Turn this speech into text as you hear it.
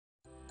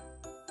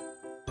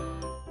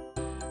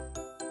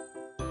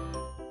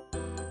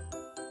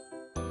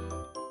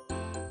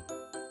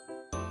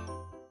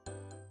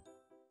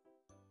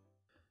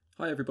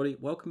Hi everybody,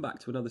 welcome back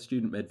to another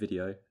Student Med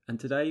video, and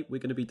today we're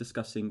going to be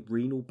discussing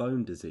renal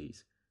bone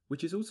disease,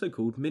 which is also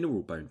called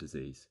mineral bone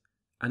disease,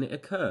 and it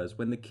occurs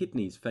when the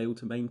kidneys fail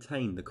to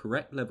maintain the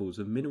correct levels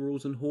of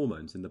minerals and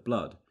hormones in the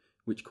blood,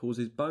 which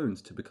causes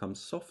bones to become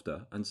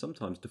softer and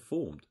sometimes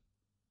deformed.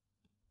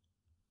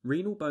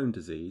 Renal bone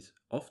disease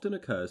often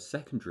occurs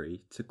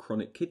secondary to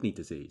chronic kidney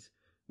disease,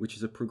 which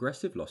is a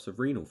progressive loss of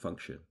renal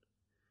function.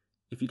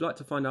 If you'd like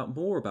to find out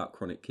more about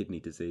chronic kidney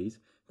disease,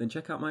 then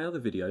check out my other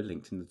video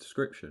linked in the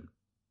description.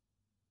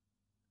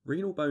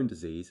 Renal bone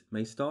disease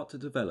may start to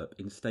develop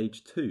in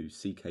stage 2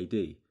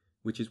 CKD,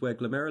 which is where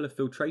glomerular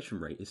filtration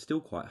rate is still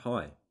quite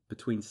high,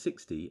 between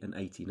 60 and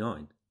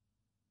 89.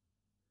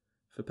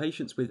 For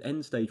patients with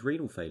end-stage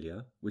renal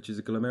failure, which is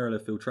a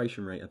glomerular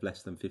filtration rate of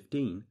less than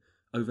 15,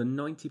 over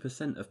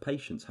 90% of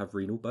patients have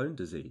renal bone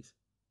disease.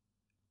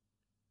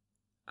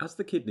 As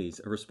the kidneys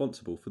are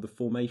responsible for the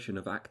formation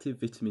of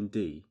active vitamin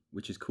D,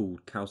 which is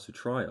called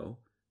calcitriol,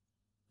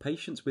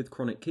 patients with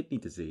chronic kidney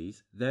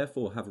disease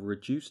therefore have a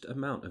reduced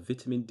amount of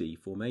vitamin D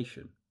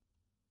formation.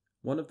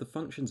 One of the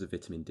functions of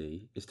vitamin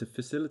D is to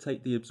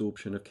facilitate the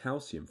absorption of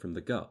calcium from the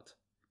gut.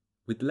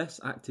 With less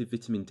active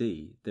vitamin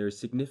D, there is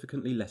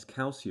significantly less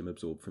calcium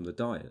absorbed from the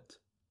diet.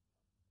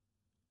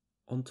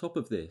 On top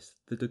of this,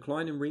 the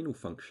decline in renal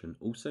function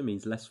also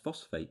means less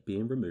phosphate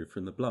being removed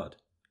from the blood,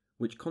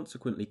 which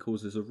consequently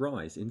causes a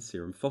rise in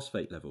serum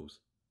phosphate levels.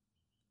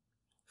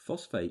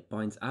 Phosphate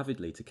binds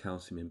avidly to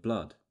calcium in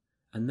blood,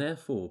 and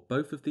therefore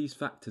both of these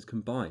factors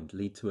combined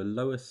lead to a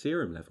lower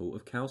serum level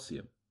of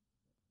calcium.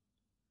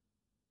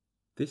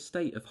 This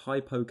state of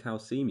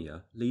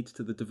hypocalcemia leads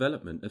to the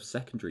development of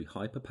secondary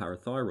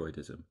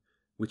hyperparathyroidism,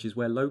 which is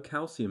where low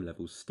calcium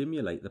levels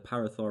stimulate the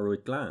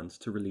parathyroid glands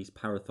to release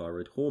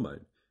parathyroid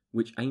hormone,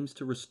 which aims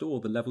to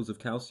restore the levels of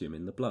calcium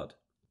in the blood.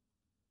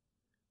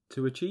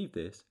 To achieve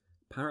this,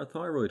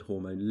 parathyroid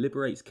hormone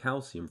liberates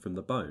calcium from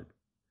the bone.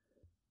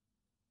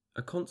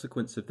 A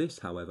consequence of this,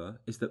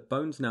 however, is that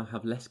bones now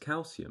have less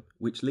calcium,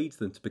 which leads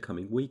them to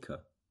becoming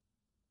weaker.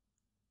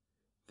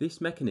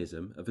 This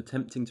mechanism of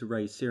attempting to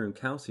raise serum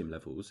calcium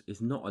levels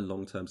is not a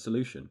long-term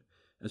solution,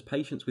 as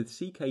patients with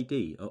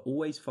CKD are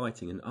always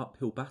fighting an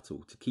uphill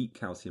battle to keep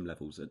calcium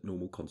levels at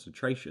normal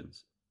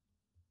concentrations.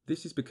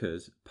 This is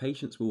because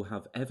patients will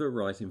have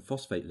ever-rising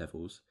phosphate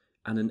levels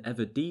and an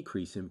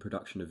ever-decreasing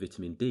production of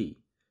vitamin D,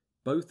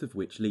 both of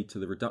which lead to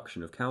the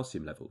reduction of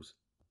calcium levels.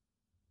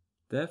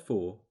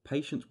 Therefore,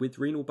 patients with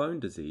renal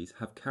bone disease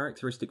have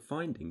characteristic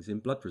findings in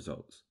blood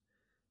results.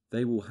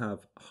 They will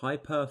have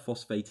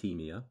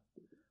hyperphosphatemia,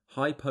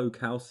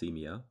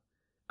 hypocalcemia,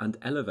 and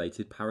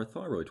elevated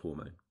parathyroid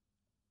hormone.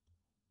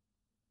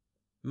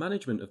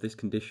 Management of this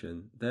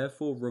condition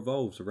therefore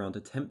revolves around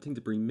attempting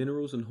to bring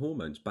minerals and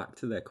hormones back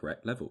to their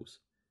correct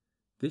levels.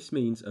 This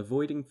means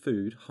avoiding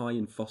food high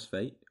in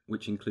phosphate,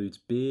 which includes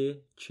beer,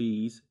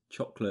 cheese,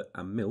 chocolate,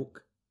 and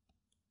milk.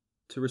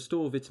 To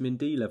restore vitamin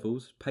D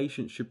levels,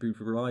 patients should be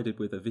provided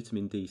with a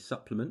vitamin D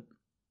supplement.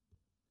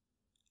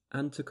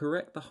 And to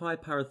correct the high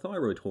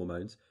parathyroid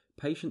hormones,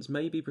 patients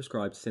may be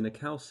prescribed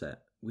cinacalcet,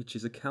 which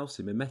is a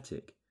calcium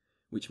emetic,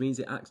 which means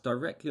it acts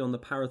directly on the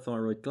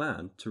parathyroid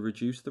gland to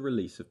reduce the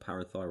release of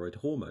parathyroid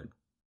hormone.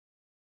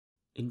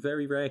 In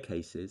very rare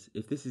cases,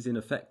 if this is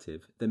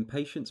ineffective, then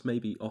patients may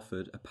be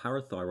offered a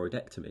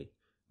parathyroidectomy,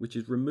 which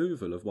is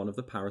removal of one of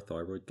the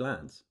parathyroid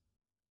glands.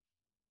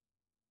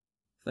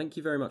 Thank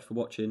you very much for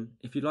watching.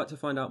 If you'd like to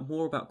find out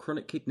more about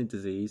chronic kidney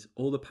disease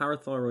or the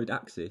parathyroid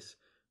axis,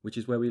 which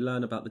is where we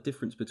learn about the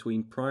difference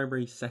between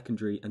primary,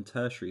 secondary and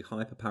tertiary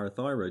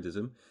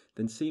hyperparathyroidism,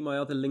 then see my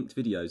other linked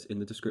videos in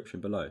the description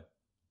below.